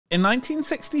In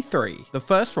 1963, the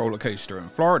first roller coaster in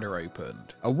Florida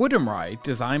opened, a wooden ride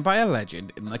designed by a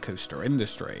legend in the coaster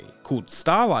industry. Called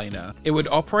Starliner, it would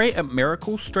operate at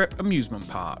Miracle Strip Amusement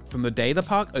Park from the day the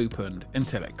park opened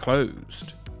until it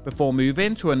closed, before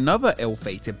moving to another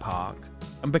ill-fated park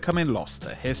and becoming lost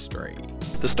to history.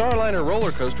 The Starliner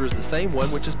roller coaster is the same one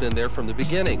which has been there from the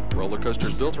beginning. Roller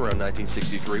coasters built around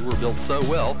 1963 were built so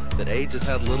well that age has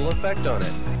had little effect on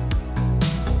it.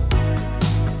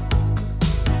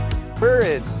 We're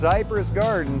at Cypress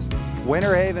Gardens,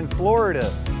 Winter Haven,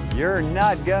 Florida. You're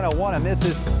not gonna want to miss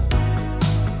this.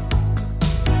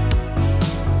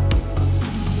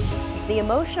 The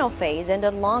emotional phase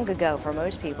ended long ago for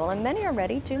most people, and many are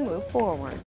ready to move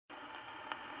forward.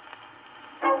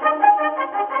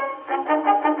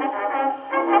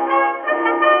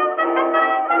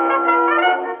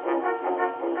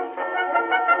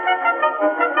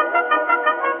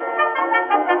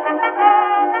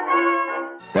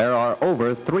 There are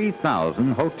over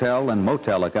 3,000 hotel and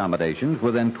motel accommodations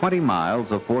within 20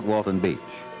 miles of Fort Walton Beach.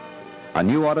 A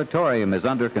new auditorium is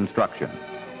under construction.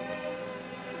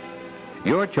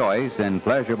 Your choice in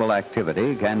pleasurable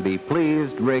activity can be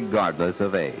pleased regardless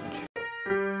of age.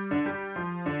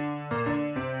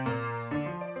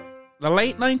 The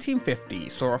late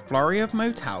 1950s saw a flurry of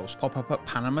motels pop up at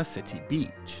Panama City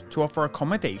Beach to offer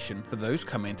accommodation for those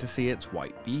coming to see its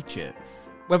white beaches.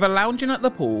 Whether lounging at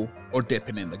the pool or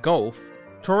dipping in the Gulf,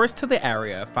 tourists to the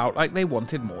area felt like they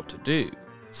wanted more to do.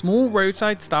 Small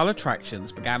roadside style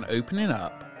attractions began opening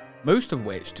up, most of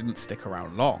which didn't stick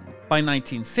around long. By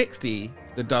 1960,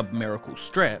 the dubbed Miracle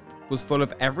Strip was full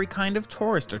of every kind of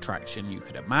tourist attraction you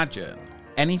could imagine,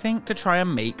 anything to try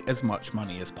and make as much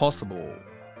money as possible.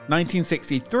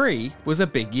 1963 was a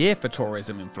big year for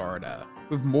tourism in Florida,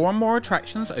 with more and more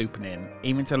attractions opening,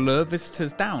 aiming to lure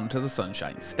visitors down to the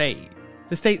Sunshine State.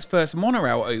 The state's first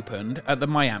monorail opened at the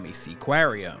Miami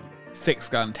Seaquarium. Six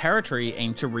Gun Territory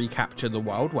aimed to recapture the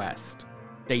Wild West.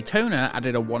 Daytona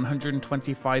added a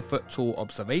 125-foot tall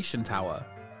observation tower,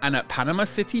 and at Panama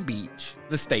City Beach,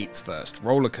 the state's first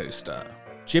roller coaster.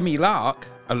 Jimmy Lark,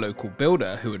 a local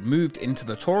builder who had moved into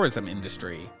the tourism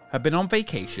industry, had been on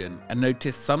vacation and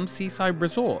noticed some seaside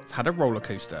resorts had a roller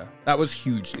coaster that was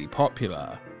hugely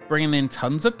popular, bringing in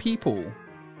tons of people,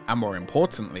 and more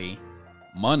importantly,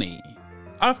 money.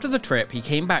 After the trip, he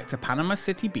came back to Panama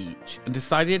City Beach and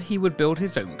decided he would build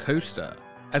his own coaster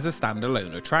as a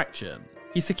standalone attraction.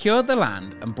 He secured the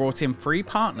land and brought in 3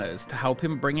 partners to help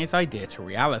him bring his idea to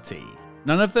reality.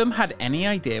 None of them had any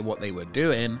idea what they were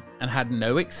doing and had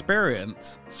no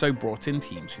experience, so brought in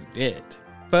teams who did.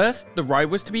 First, the ride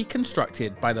was to be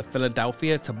constructed by the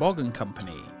Philadelphia Toboggan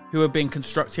Company, who had been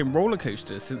constructing roller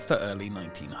coasters since the early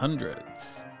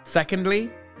 1900s.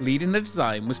 Secondly, leading the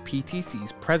design was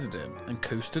PTC's president and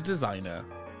coaster designer,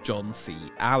 John C.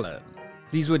 Allen.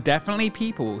 These were definitely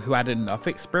people who had enough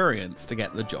experience to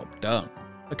get the job done.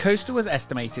 The coaster was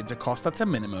estimated to cost at a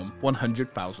minimum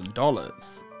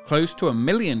 $100,000, close to $1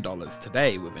 million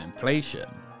today with inflation.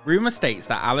 Rumor states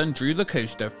that Allen drew the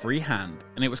coaster freehand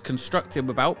and it was constructed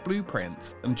without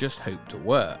blueprints and just hoped to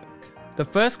work. The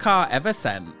first car ever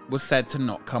sent was said to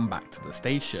not come back to the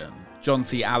station. John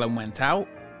C. Allen went out,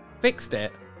 fixed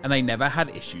it, and they never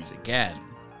had issues again.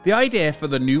 The idea for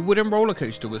the new wooden roller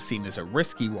coaster was seen as a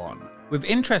risky one, with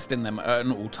interest in them at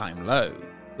an all-time low.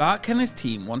 Lark and his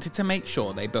team wanted to make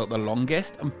sure they built the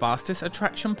longest and fastest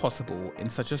attraction possible in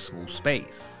such a small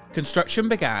space. Construction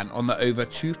began on the over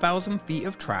 2,000 feet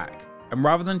of track, and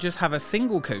rather than just have a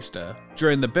single coaster,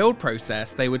 during the build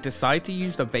process they would decide to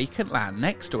use the vacant land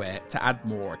next to it to add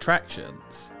more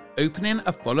attractions, opening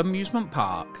a full amusement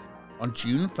park on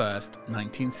June 1st,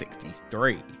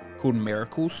 1963, called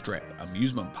Miracle Strip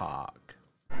Amusement Park.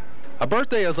 A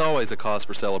birthday is always a cause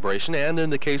for celebration, and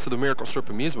in the case of the Miracle Strip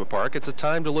Amusement Park, it's a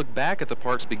time to look back at the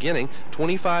park's beginning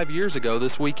 25 years ago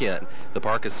this weekend. The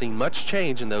park has seen much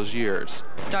change in those years.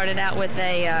 Started out with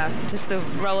just the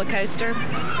roller coaster,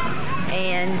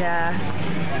 and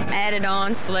added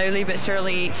on slowly but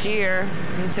surely each year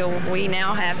until we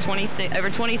now have over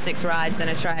 26 rides and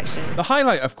attractions. The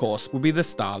highlight, of course, will be the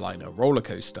Starliner roller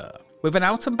coaster. With an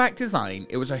out and back design,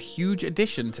 it was a huge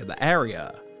addition to the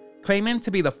area. Claiming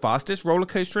to be the fastest roller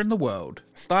coaster in the world,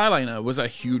 Starliner was a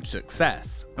huge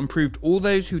success and proved all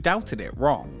those who doubted it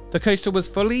wrong. The coaster was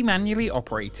fully manually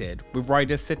operated, with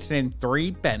riders sitting in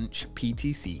 3 bench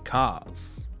PTC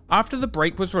cars. After the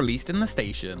brake was released in the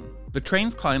station, the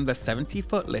trains climbed the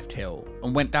 70-foot lift hill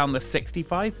and went down the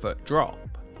 65-foot drop.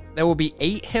 There will be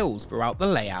 8 hills throughout the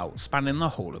layout spanning the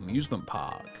whole amusement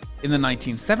park. In the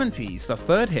 1970s, the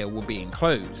 3rd hill will be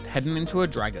enclosed, heading into a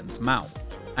dragon's mouth.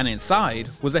 and inside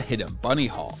was a hidden bunny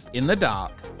hop in the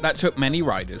dark that took many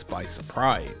riders by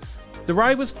surprise. The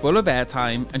ride was full of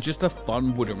airtime and just a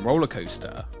fun wooden roller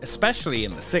coaster, especially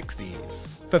in the 60s.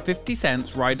 For 50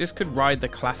 cents, riders could ride the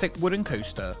classic wooden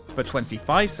coaster. For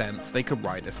 25 cents, they could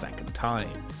ride a second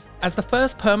time. As the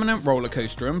first permanent roller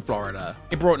coaster in Florida,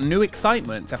 it brought new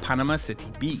excitement to Panama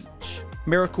City Beach.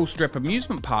 Miracle Strip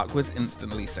Amusement Park was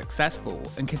instantly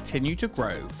successful and continued to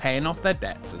grow, paying off their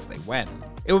debts as they went.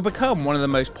 It would become one of the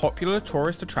most popular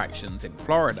tourist attractions in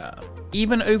Florida.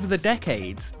 Even over the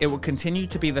decades, it would continue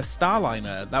to be the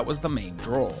Starliner that was the main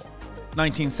draw.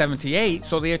 1978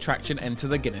 saw the attraction enter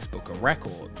the Guinness Book of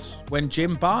Records, when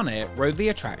Jim Barnett rode the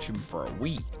attraction for a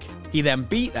week. He then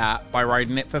beat that by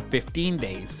riding it for 15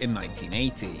 days in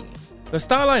 1980. The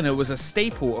Starliner was a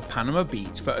staple of Panama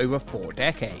Beach for over 4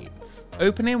 decades.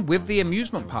 Opening with the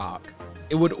amusement park,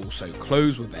 it would also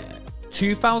close with it.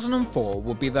 2004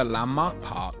 would be the landmark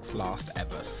park's last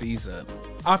ever season.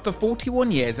 After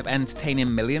 41 years of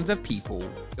entertaining millions of people,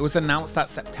 it was announced that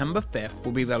September 5th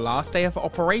will be the last day of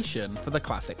operation for the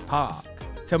classic park,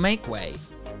 to make way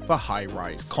for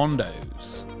high-rise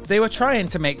condos. They were trying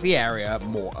to make the area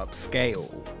more upscale.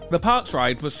 The park's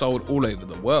ride was sold all over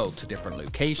the world to different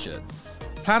locations.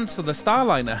 Plans for the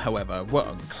Starliner, however, were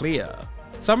unclear.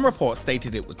 Some reports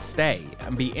stated it would stay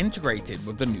and be integrated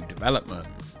with the new development.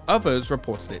 Others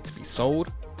reported it to be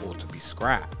sold or to be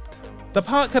scrapped. The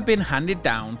park had been handed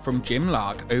down from Jim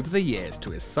Lark over the years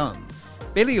to his sons.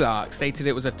 Billy Lark stated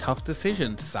it was a tough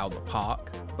decision to sell the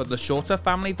park, but the shorter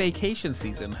family vacation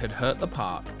season had hurt the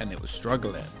park and it was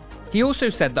struggling. He also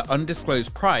said the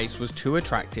undisclosed price was too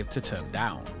attractive to turn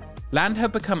down. Land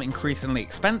had become increasingly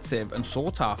expensive and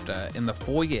sought after in the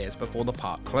 4 years before the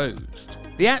park closed.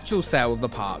 The actual sale of the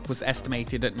park was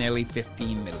estimated at nearly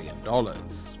 $15 million.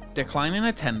 Decline in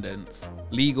attendance,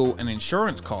 legal and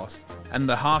insurance costs, and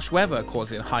the harsh weather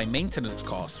causing high maintenance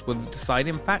costs were the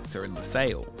deciding factor in the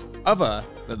sale, other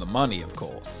than the money, of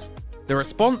course. The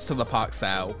response to the park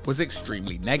sale was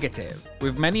extremely negative,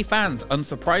 with many fans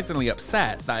unsurprisingly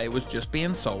upset that it was just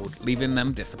being sold, leaving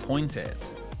them disappointed.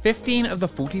 15 of the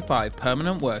 45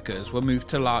 permanent workers were moved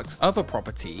to Lark's other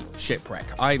property, Shipwreck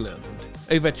Island.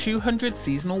 Over 200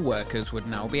 seasonal workers would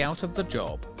now be out of the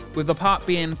job, with the park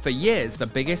being for years the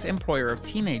biggest employer of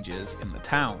teenagers in the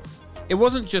town. It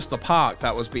wasn't just the park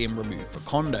that was being removed for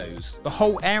condos. The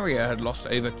whole area had lost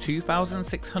over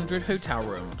 2,600 hotel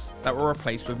rooms that were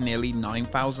replaced with nearly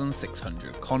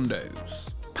 9,600 condos.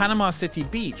 Panama City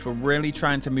Beach were really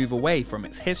trying to move away from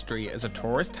its history as a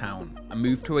tourist town and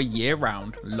move to a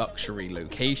year-round luxury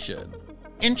location.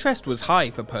 Interest was high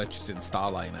for purchasing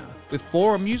Starliner, with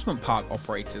 4 amusement park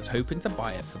operators hoping to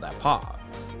buy it for their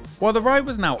parks. While the ride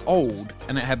was now old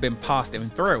and it had been past in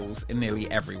thrills in nearly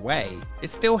every way, it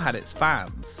still had its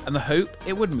fans, and the hope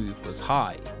it would move was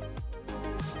high.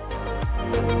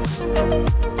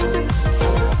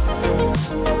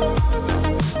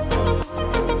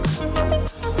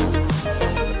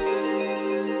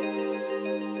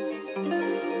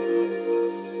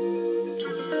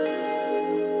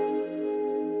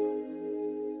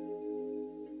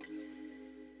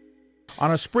 On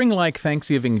a spring-like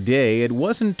Thanksgiving day, it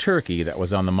wasn't turkey that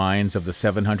was on the minds of the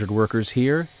 700 workers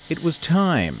here. It was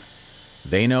time.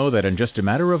 They know that in just a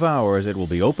matter of hours, it will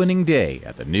be opening day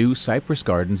at the new Cypress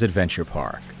Gardens Adventure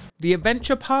Park. The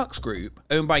Adventure Parks Group,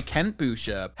 owned by Kent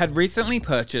Boucher, had recently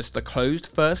purchased the closed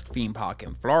first theme park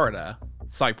in Florida,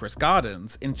 Cypress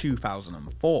Gardens, in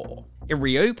 2004. It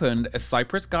reopened as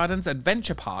Cypress Gardens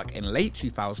Adventure Park in late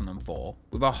 2004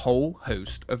 with a whole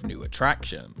host of new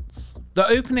attractions. The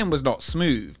opening was not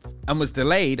smooth and was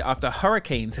delayed after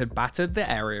hurricanes had battered the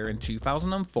area in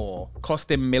 2004,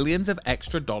 costing millions of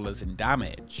extra dollars in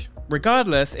damage.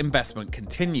 Regardless, investment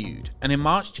continued, and in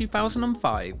March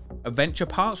 2005, Adventure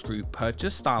Parks Group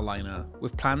purchased Starliner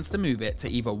with plans to move it to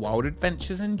either Wild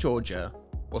Adventures in Georgia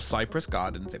or Cypress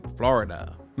Gardens in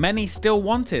Florida. Many still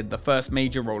wanted the first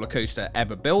major roller coaster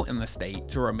ever built in the state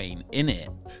to remain in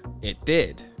it. It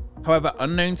did. However,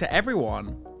 unknown to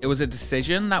everyone, it was a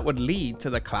decision that would lead to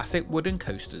the classic wooden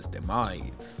coaster's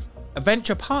demise.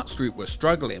 Adventure Parks Group was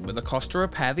struggling with the cost to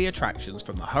repair the attractions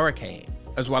from the hurricane,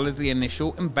 as well as the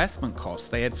initial investment costs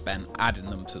they had spent adding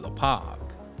them to the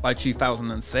park. By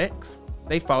 2006,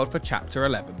 they filed for Chapter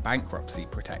 11 bankruptcy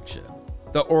protection.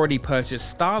 The already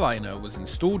purchased Starliner was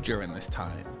installed during this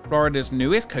time. Florida's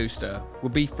newest coaster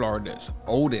would be Florida's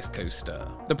oldest coaster.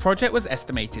 The project was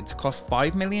estimated to cost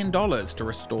 $5 million to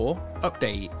restore,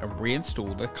 update, and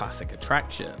reinstall the classic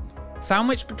attraction.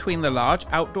 Sandwiched between the large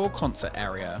outdoor concert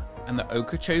area and the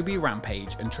Okeechobee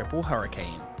Rampage and Triple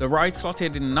Hurricane, the ride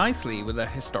slotted in nicely with a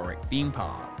historic theme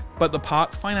park. but the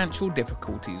park's financial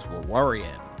difficulties were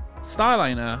worrying.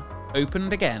 Starliner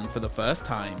opened again for the first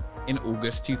time in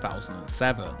August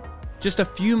 2007, just a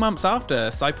few months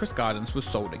after Cypress Gardens was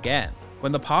sold again,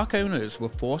 when the park owners were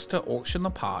forced to auction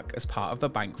the park as part of the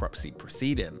bankruptcy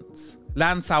proceedings.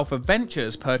 Land South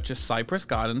Adventures purchased Cypress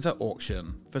Gardens at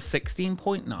auction for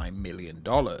 $16.9 million.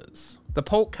 The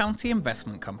Polk County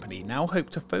Investment Company now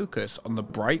hoped to focus on the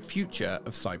bright future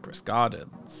of Cypress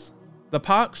Gardens. The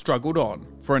park struggled on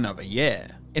for another year.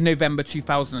 In November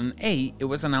 2008, it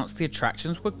was announced the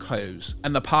attractions would close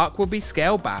and the park would be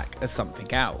scaled back as something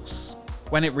else.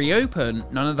 When it reopened,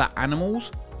 none of the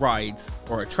animals, rides,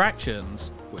 or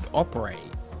attractions would operate.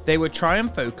 They would try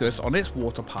and focus on its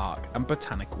water park and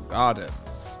botanical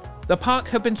gardens. The park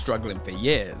had been struggling for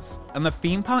years, and the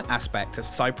theme park aspect of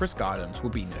Cypress Gardens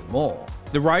would be no more.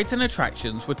 The rides and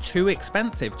attractions were too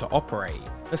expensive to operate.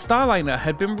 The Starliner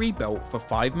had been rebuilt for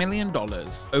 $5 million,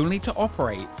 only to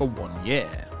operate for 1 year.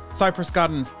 Cypress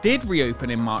Gardens did reopen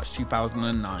in March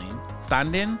 2009.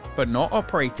 Standing, but not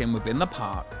operating within the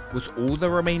park, was all the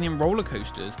remaining roller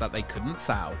coasters that they couldn't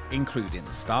sell, including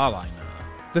Starliner.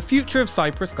 The future of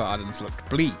Cypress Gardens looked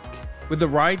bleak, with the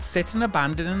rides sitting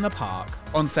abandoned in the park.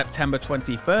 On September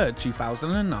 23,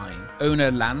 2009,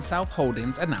 owner Land South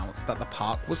Holdings announced that the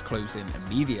park was closing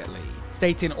immediately,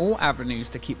 stating all avenues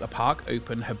to keep the park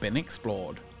open had been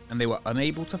explored, and they were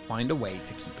unable to find a way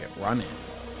to keep it running.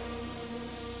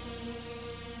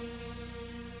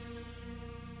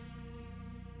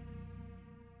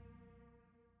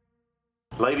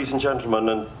 Ladies and gentlemen,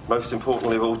 and most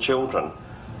importantly of all children,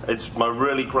 it's my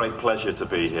really great pleasure to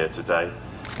be here today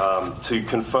to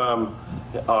confirm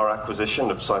our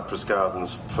acquisition of Cypress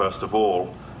Gardens first of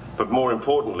all, but more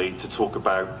importantly to talk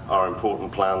about our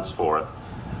important plans for it.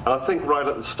 And I think right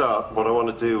at the start what I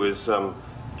want to do is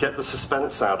get the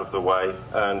suspense out of the way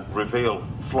and reveal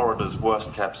Florida's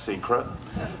worst kept secret,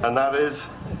 and that is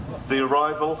the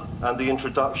arrival and the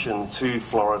introduction to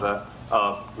Florida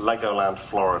of Legoland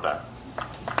Florida.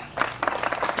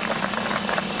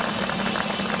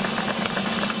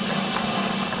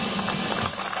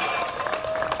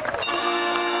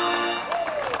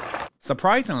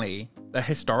 Surprisingly, the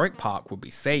historic park would be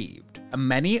saved, and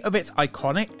many of its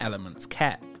iconic elements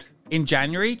kept. In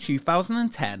January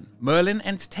 2010, Merlin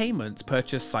Entertainment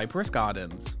purchased Cypress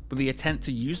Gardens with the intent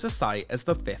to use the site as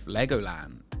the 5th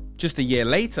Legoland. Just a year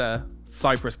later,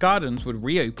 Cypress Gardens would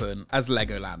reopen as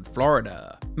Legoland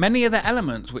Florida. Many of the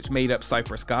elements which made up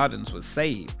Cypress Gardens was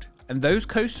saved, and those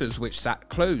coasters which sat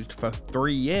closed for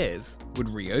 3 years would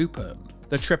reopen.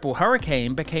 The Triple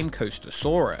Hurricane became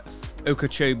Coastersaurus.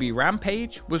 Okeechobee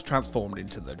Rampage was transformed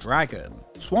into the Dragon.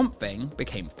 Swamp Thing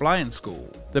became Flying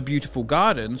School. The beautiful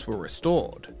gardens were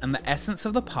restored, and the essence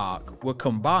of the park were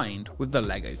combined with the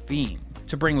Lego theme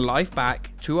to bring life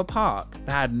back to a park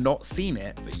that had not seen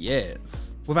it for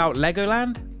years. Without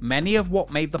Legoland, many of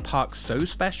what made the park so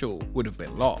special would have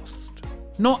been lost.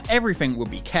 Not everything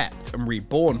would be kept and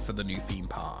reborn for the new theme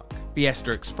park.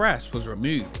 Fiesta Express was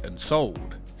removed and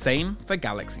sold. Same for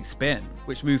Galaxy Spin,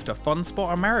 which moved to Fun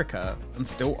Spot America and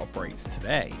still operates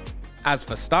today. As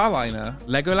for Starliner,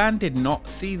 Legoland did not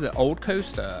see the old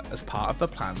coaster as part of the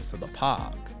plans for the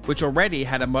park, which already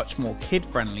had a much more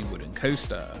kid-friendly wooden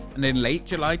coaster, and in late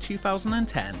July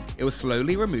 2010, it was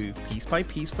slowly removed piece by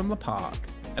piece from the park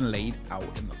and laid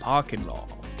out in the parking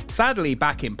lot. Sadly,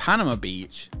 back in Panama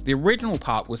Beach, the original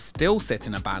park was still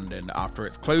sitting abandoned after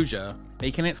its closure,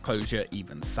 making its closure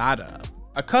even sadder.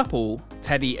 A couple,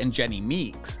 Teddy and Jenny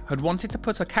Meeks, had wanted to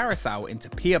put a carousel into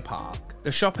Pier Park,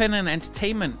 the shopping and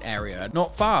entertainment area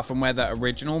not far from where the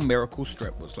original Miracle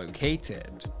Strip was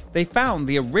located. They found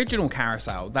the original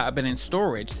carousel that had been in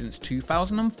storage since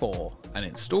 2004 and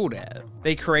installed it.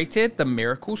 They created the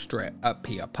Miracle Strip at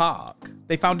Pier Park.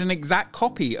 They found an exact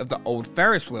copy of the old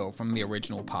Ferris wheel from the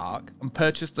original park and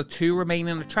purchased the 2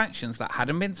 remaining attractions that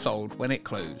hadn't been sold when it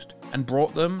closed and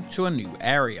brought them to a new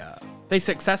area. They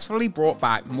successfully brought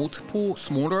back multiple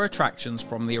smaller attractions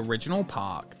from the original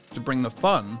park to bring the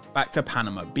fun back to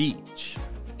Panama Beach.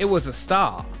 It was a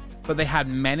start, but they had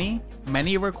many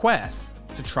requests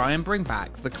to try and bring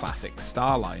back the classic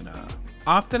Starliner.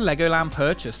 After Legoland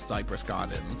purchased Cypress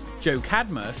Gardens, Joe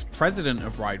Cadmus, president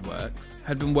of Rideworks,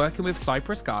 had been working with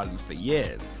Cypress Gardens for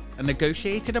years and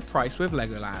negotiated a price with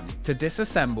Legoland to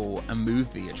disassemble and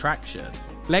move the attraction.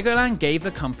 Legoland gave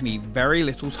the company very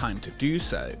little time to do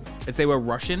so, as they were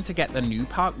rushing to get the new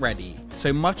park ready,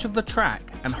 so much of the track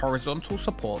and horizontal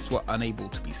supports were unable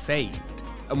to be saved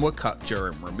and were cut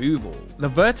during removal. The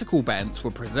vertical bents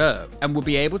were preserved and would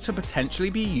be able to potentially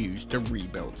be used to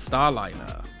rebuild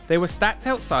Starliner. They were stacked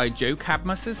outside Joe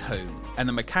Cadmus's home, and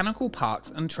the mechanical parts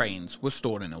and trains were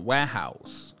stored in a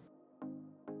warehouse.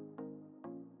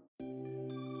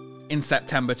 In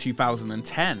September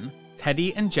 2010,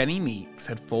 Teddy and Jenny Meeks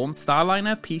had formed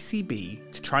Starliner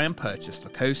PCB to try and purchase the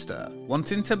coaster,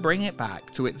 wanting to bring it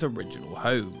back to its original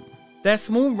home. Their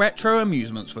small retro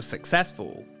amusements were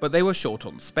successful, but they were short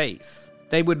on space.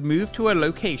 They would move to a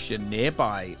location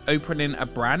nearby, opening a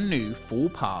brand new full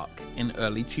park in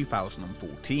early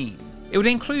 2014. It would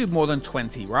include more than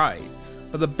 20 rides,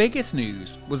 but the biggest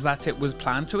news was that it was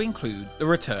planned to include the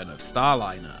return of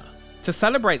Starliner. To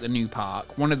celebrate the new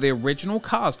park, one of the original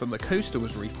cars from the coaster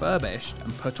was refurbished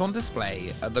and put on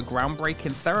display at the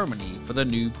groundbreaking ceremony for the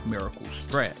new Miracle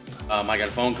Strip. I got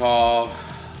a phone call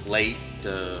late,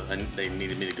 and they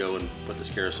needed me to go and put this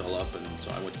carousel up, and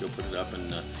so I went to go put it up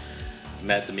and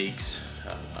met the Meeks.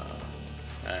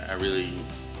 I really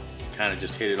kind of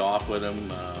just hit it off with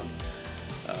them.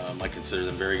 I consider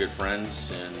them very good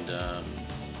friends, and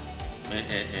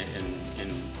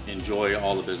enjoy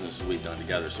all the business we've done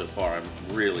together so far. I'm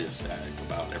really ecstatic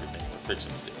about everything we're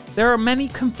fixing to do. There are many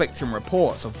conflicting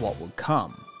reports of what would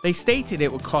come. They stated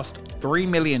it would cost $3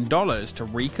 million to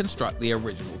reconstruct the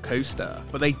original coaster,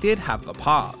 but they did have the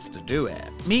parts to do it.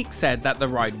 Meeks said that the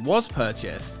ride was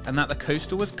purchased and that the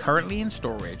coaster was currently in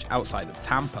storage outside of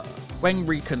Tampa. When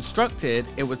reconstructed,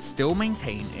 it would still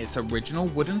maintain its original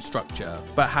wooden structure,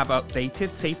 but have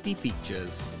updated safety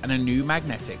features and a new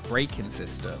magnetic braking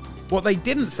system. What they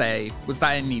didn't say was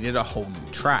that it needed a whole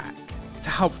new track. To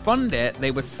help fund it,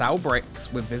 they would sell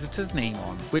bricks with visitors' name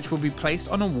on, which would be placed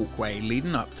on a walkway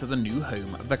leading up to the new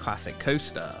home of the classic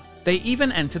coaster. They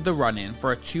even entered the run-in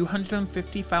for a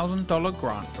 $250,000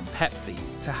 grant from Pepsi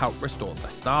to help restore the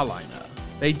Starliner.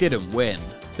 They didn't win.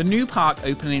 The new park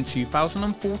opened in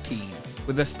 2014,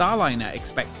 with the Starliner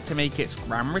expected to make its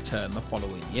grand return the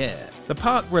following year. The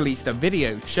park released a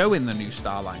video showing the new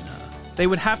Starliner. They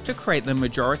would have to create the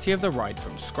majority of the ride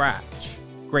from scratch.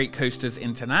 Great Coasters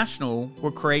International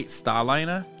will create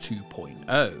Starliner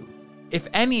 2.0. If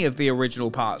any of the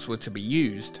original parts were to be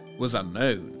used was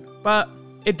unknown, but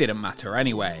it didn't matter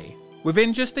anyway.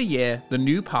 Within just a year, the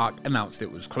new park announced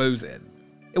it was closing.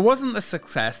 It wasn't the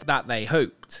success that they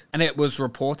hoped, and it was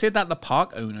reported that the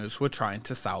park owners were trying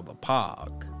to sell the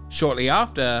park. Shortly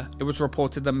after, it was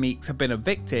reported the Meeks had been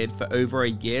evicted for over a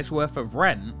year's worth of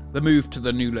rent. The move to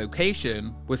the new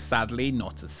location was sadly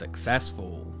not as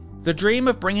successful. The dream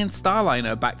of bringing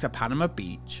Starliner back to Panama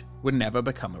Beach would never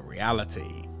become a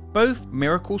reality. Both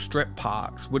Miracle Strip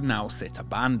parks would now sit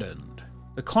abandoned.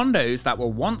 The condos that were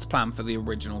once planned for the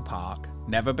original park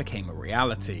never became a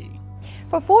reality.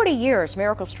 For 40 years,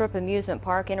 Miracle Strip Amusement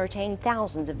Park entertained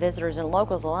thousands of visitors and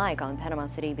locals alike on Panama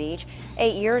City Beach.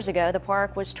 8 years ago, the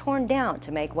park was torn down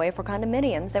to make way for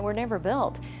condominiums that were never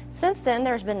built. Since then,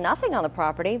 there's been nothing on the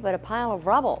property but a pile of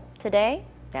rubble. Today,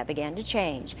 that began to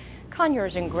change.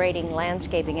 Conyers and Grading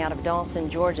Landscaping out of Dawson,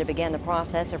 Georgia began the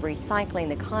process of recycling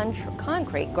the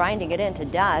concrete, grinding it into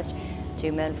dust.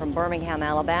 2 men from Birmingham,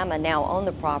 Alabama now own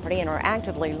the property and are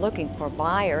actively looking for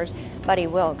buyers. Buddy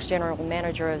Wilkes, general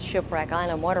manager of Shipwreck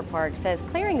Island Water Park, says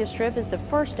clearing the strip is the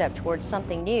first step towards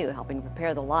something new, helping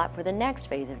prepare the lot for the next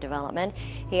phase of development.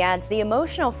 He adds the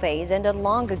emotional phase ended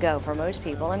long ago for most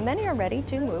people and many are ready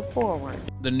to move forward.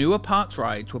 The newer parks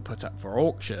rides were put up for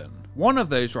auction. One of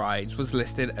those rides was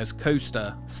listed as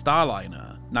Coaster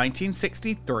Starliner,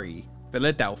 1963,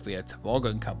 Philadelphia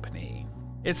Toboggan Company.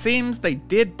 It seems they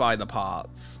did buy the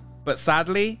parts, but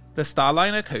sadly, the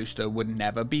Starliner coaster would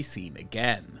never be seen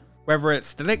again. Whether it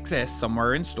still exists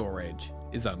somewhere in storage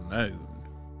is unknown.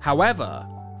 However,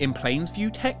 in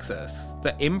Plainsview, Texas,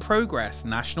 the In Progress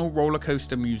National Roller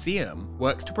Coaster Museum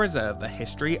works to preserve the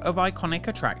history of iconic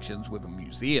attractions with a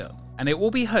museum, and it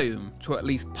will be home to at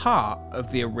least part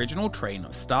of the original train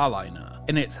of Starliner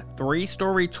in its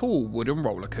 3-story tall wooden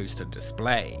roller coaster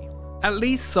display. At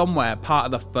least somewhere part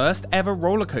of the first ever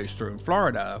roller coaster in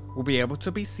Florida will be able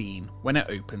to be seen when it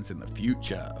opens in the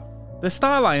future. The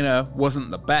Starliner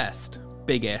wasn't the best,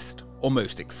 biggest, or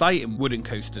most exciting wooden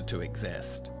coaster to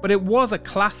exist, but it was a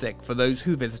classic for those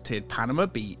who visited Panama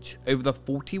Beach over the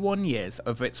 41 years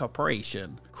of its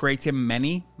operation, creating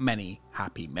many, many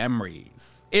happy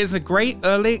memories. It is a great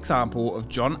early example of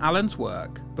John Allen's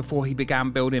work before he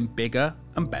began building bigger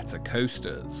and better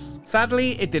coasters.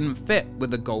 Sadly, it didn't fit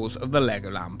with the goals of the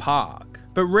Legoland park,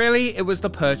 but really it was the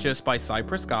purchase by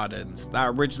Cypress Gardens that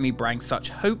originally brought such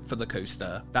hope for the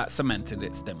coaster that cemented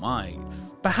its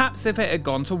demise. Perhaps if it had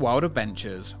gone to Wild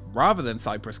Adventures rather than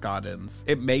Cypress Gardens,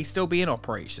 it may still be in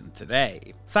operation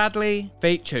today. Sadly,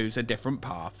 fate chose a different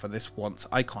path for this once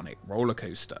iconic roller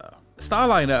coaster.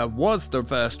 Starliner was the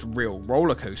first real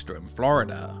roller coaster in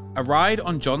Florida, a ride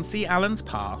on John C. Allen's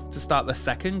path to start the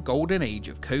second golden age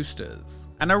of coasters,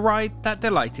 and a ride that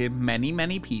delighted many,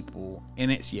 many people in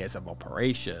its years of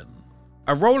operation.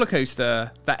 A roller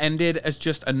coaster that ended as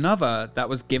just another that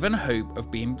was given hope of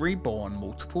being reborn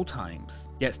multiple times,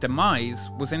 yet its demise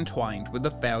was entwined with the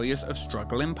failures of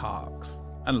struggling parks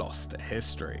and lost to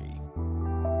history.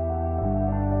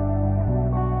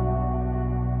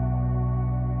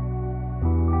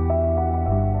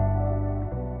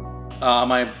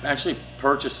 I actually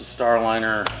purchased a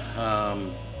Starliner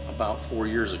about 4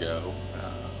 years ago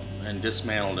and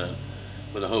dismantled it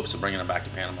with the hopes of bringing it back to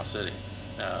Panama City.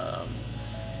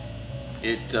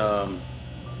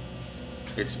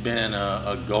 It's been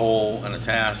a goal and a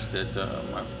task that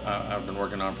I've been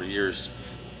working on for years.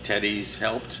 Teddy's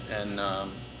helped, and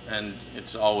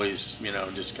it's always, you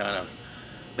know, just kind of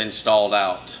been stalled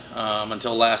out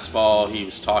until last fall. He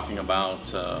was talking about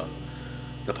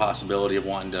the possibility of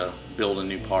wanting to build a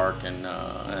new park, and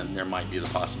there might be the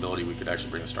possibility we could actually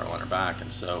bring the Starliner back.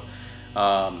 And so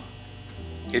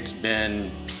it's been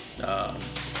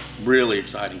really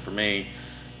exciting for me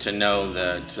to know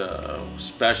that,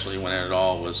 especially when it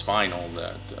all was final,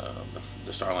 that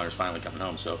the Starliner is finally coming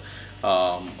home. So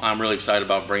I'm really excited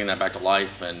about bringing that back to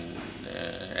life, and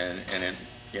it,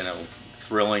 you know,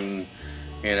 thrilling,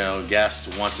 you know,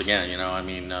 guests once again. You know, I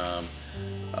mean,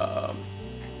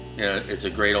 you know, it's a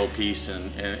great old piece,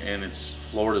 and it's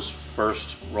Florida's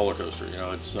first roller coaster. You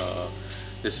know, it's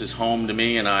this is home to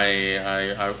me, and I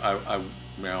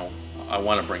you know, I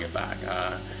want to bring it back.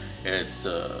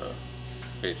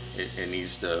 It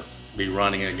needs to be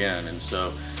running again, and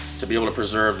so to be able to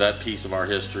preserve that piece of our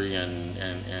history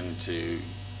and to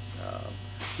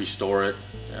restore it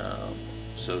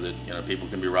so that, you know, people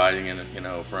can be riding in it, you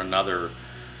know, for another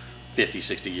 50,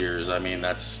 60 years. I mean,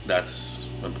 that's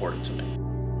important to me.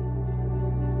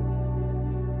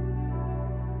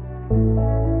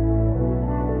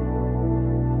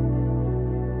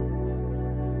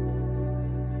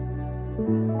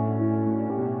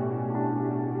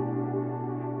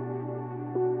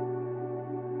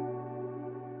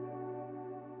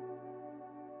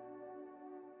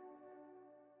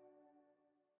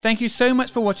 Thank you so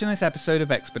much for watching this episode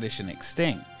of Expedition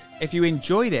Extinct. If you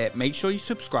enjoyed it, make sure you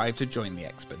subscribe to join the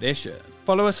expedition.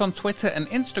 Follow us on Twitter and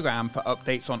Instagram for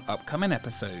updates on upcoming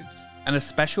episodes. And a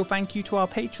special thank you to our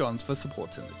patrons for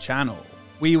supporting the channel.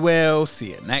 We will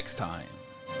see you next time.